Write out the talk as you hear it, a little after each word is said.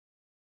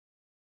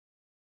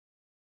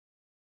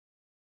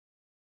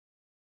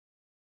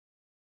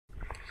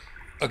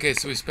Okay,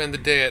 so we spend the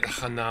day at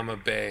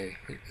Hanauma Bay.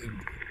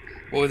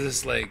 What was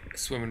this like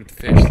swimming with the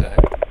fish then?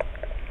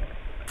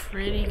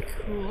 Pretty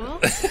cool.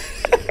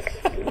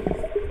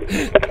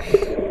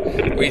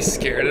 Were you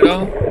scared at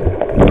all?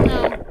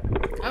 No,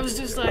 I was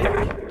just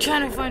like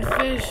trying to find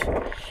fish.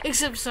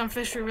 Except some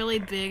fish were really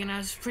big, and I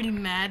was pretty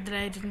mad that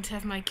I didn't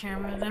have my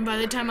camera. Then by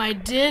the time I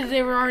did,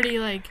 they were already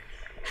like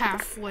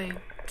halfway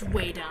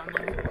way down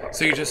there.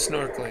 So you're just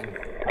snorkeling.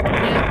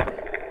 Yeah,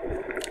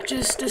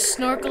 just a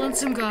snorkel and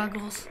some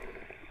goggles.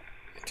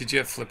 Did you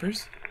have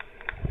flippers?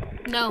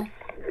 No,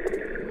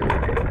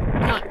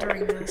 not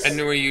during this. And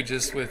were you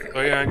just with,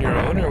 are you on your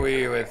own or were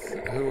you with,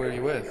 who were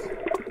you with?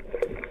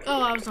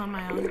 Oh, I was on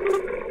my own.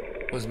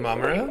 Was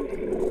Mom around?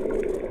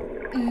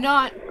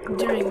 Not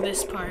during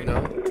this part.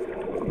 No?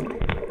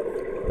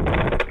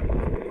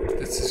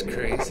 This is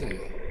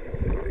crazy.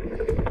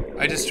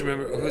 I just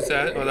remember, who's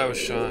that? Oh, that was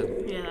Sean.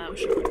 Yeah, that was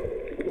Sean.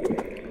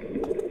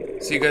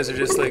 So you guys are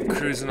just like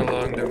cruising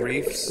along the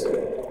reefs?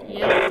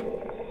 Yep.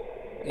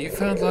 You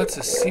found lots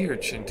of sea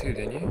urchin too,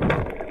 didn't you?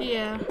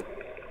 Yeah.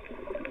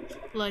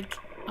 Like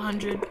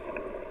 100.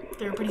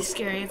 They were pretty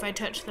scary if I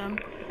touched them.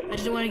 I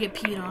didn't want to get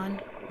peed on.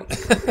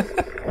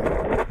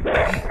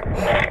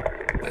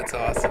 That's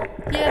awesome.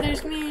 Yeah,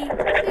 there's me.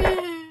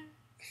 Yeah.